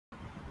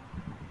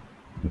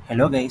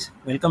Hello guys,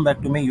 welcome back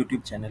to my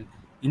YouTube channel.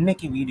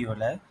 இன்னைக்கு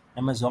வீடியோவில்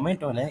நம்ம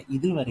ஜொமேட்டோவில்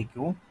இது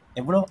வரைக்கும்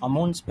எவ்வளோ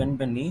அமௌண்ட் ஸ்பெண்ட்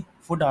பண்ணி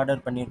ஃபுட்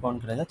ஆர்டர்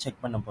பண்ணியிருக்கோங்கிறத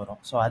செக் பண்ண போகிறோம்.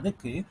 ஸோ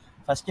அதுக்கு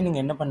ஃபஸ்ட்டு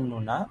நீங்கள் என்ன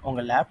பண்ணணுன்னா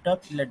உங்கள்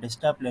லேப்டாப் இல்லை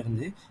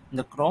டெஸ்க்டாப்லேருந்து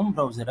இந்த க்ரோம்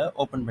ப்ரௌசரை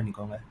ஓப்பன்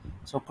பண்ணிக்கோங்க.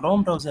 ஸோ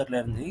க்ரோம்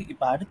ப்ரௌசர்லேருந்து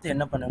இப்போ அடுத்து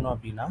என்ன பண்ணணும்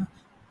அப்படின்னா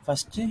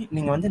ஃபஸ்ட்டு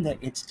நீங்கள் வந்து இந்த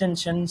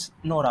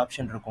எக்ஸ்டென்ஷன்ஸ்னு ஒரு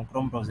ஆப்ஷன் இருக்கும்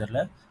க்ரோம்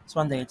ப்ரௌசரில். ஸோ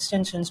அந்த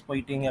எக்ஸ்டென்ஷன்ஸ்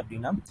போயிட்டீங்க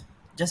அப்படின்னா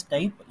just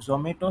type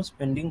Zomato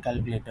spending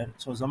calculator.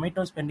 So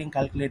Zomato spending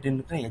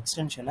calculatorன்ற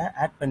எக்ஸ்டென்ஷனை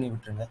add பண்ணி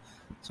விட்டுருங்க.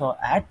 ஸோ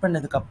ஆட்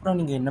பண்ணதுக்கப்புறம்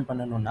நீங்கள் என்ன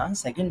பண்ணணும்னா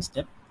செகண்ட்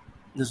ஸ்டெப்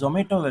இந்த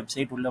Zomato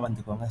வெப்சைட் உள்ளே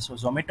வந்துக்கோங்க. ஸோ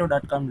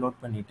zomato.com லோட்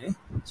பண்ணிவிட்டு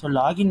so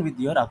login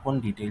with your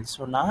account details.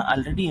 So நான்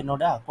ஆல்ரெடி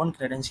என்னோட அக்கௌண்ட்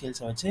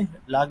க்ரெடென்ஷியல்ஸை வச்சு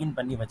லாகின்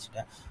பண்ணி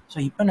வச்சுட்டேன். ஸோ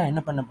இப்போ நான்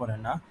என்ன பண்ண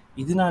போகிறேன்னா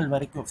இது நாள்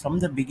வரைக்கும் ஃப்ரம்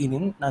த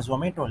பிகினிங் நான்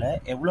Zomatoவில்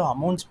எவ்வளோ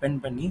அமௌண்ட்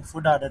ஸ்பெண்ட் பண்ணி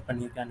ஃபுட் ஆர்டர்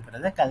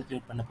பண்ணியிருக்கேன்றதை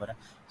கால்குலேட் பண்ண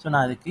போகிறேன். ஸோ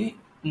நான் அதுக்கு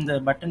இந்த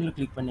பட்டனில்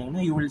கிளிக்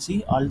பண்ணிங்கன்னா you will see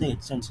all the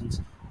extensions.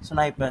 So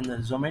நான் இப்போ இந்த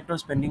Zomato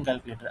ஸ்பெண்டிங்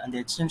கால்குலேட்டர் அந்த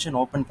எக்ஸ்டென்ஷன்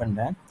ஓப்பன்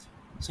பண்ணுறேன்.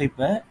 ஸோ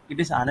இப்போ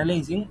it is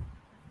analysing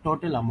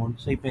total amount.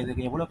 So இப்போ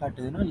இதுக்கு எவ்வளோ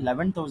காட்டுதுன்னா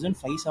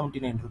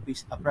 11,579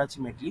 rupees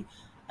approximately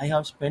I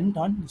have spend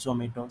on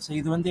Zomato. So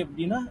இது வந்து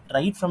எப்படின்னா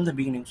right from the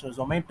beginning. So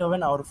Zomatoவை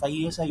நான் ஒரு 5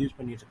 years யூஸ்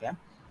பண்ணிட்டுருக்கேன்.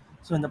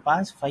 ஸோ இந்த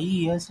past 5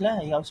 yearsல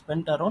I have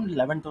spend around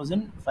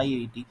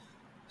 11,580.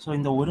 So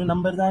இந்த ஒரு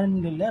நம்பர் தான்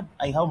இல்லை,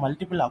 I have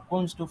multiple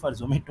accounts two for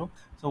Zomato.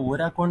 So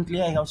ஒரு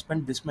அக்கௌண்ட்லேயே I have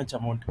spend this much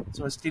amount.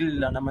 So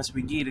still நம்ம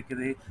ஸ்விக்கி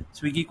இருக்குது,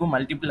 ஸ்விக்கிக்கும்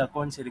மல்டிபிள்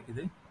அக்கௌண்ட்ஸ்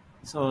இருக்குது.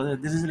 So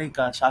this is like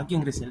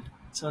shocking result.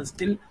 So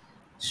still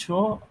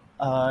show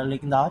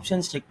like இந்த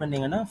options check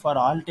பண்ணிங்கன்னா for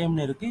all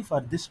டைம்னு இருக்குது,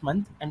 for this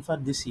month and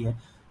for this year.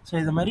 So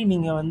இது மாதிரி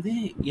நீங்கள் வந்து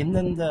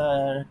எந்தெந்த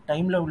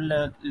டைமில்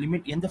உள்ள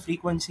லிமிட் எந்த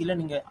ஃப்ரீக்வன்சியில்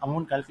நீங்கள்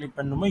அமௌண்ட் கால்குலேட்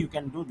பண்ணணுமோ you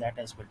can do that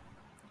as well.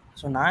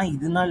 So நான்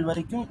இது நாள்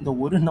வரைக்கும் இந்த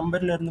ஒரு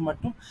நம்பர்லேருந்து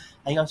மட்டும்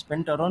I have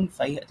spend around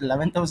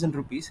 11,000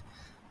 rupees.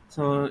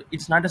 So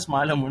it's not a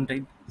small amount,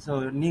 right? So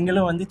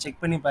நீங்களும் வந்து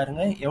செக் பண்ணி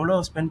பாருங்கள் எவ்வளோ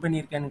ஸ்பெண்ட்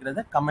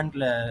பண்ணியிருக்கேங்கிறத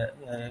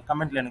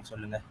கமெண்ட்டில் எனக்கு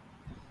சொல்லுங்கள்.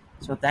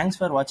 ஸோ தேங்க்ஸ்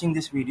ஃபார் வாட்சிங்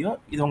திஸ் வீடியோ.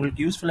 இது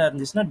உங்களுக்கு யூஸ்ஃபுல்லாக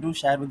இருந்துச்சுன்னா two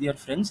share with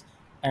your friends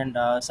and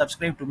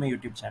subscribe to my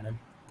YouTube channel.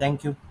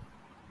 Thank you.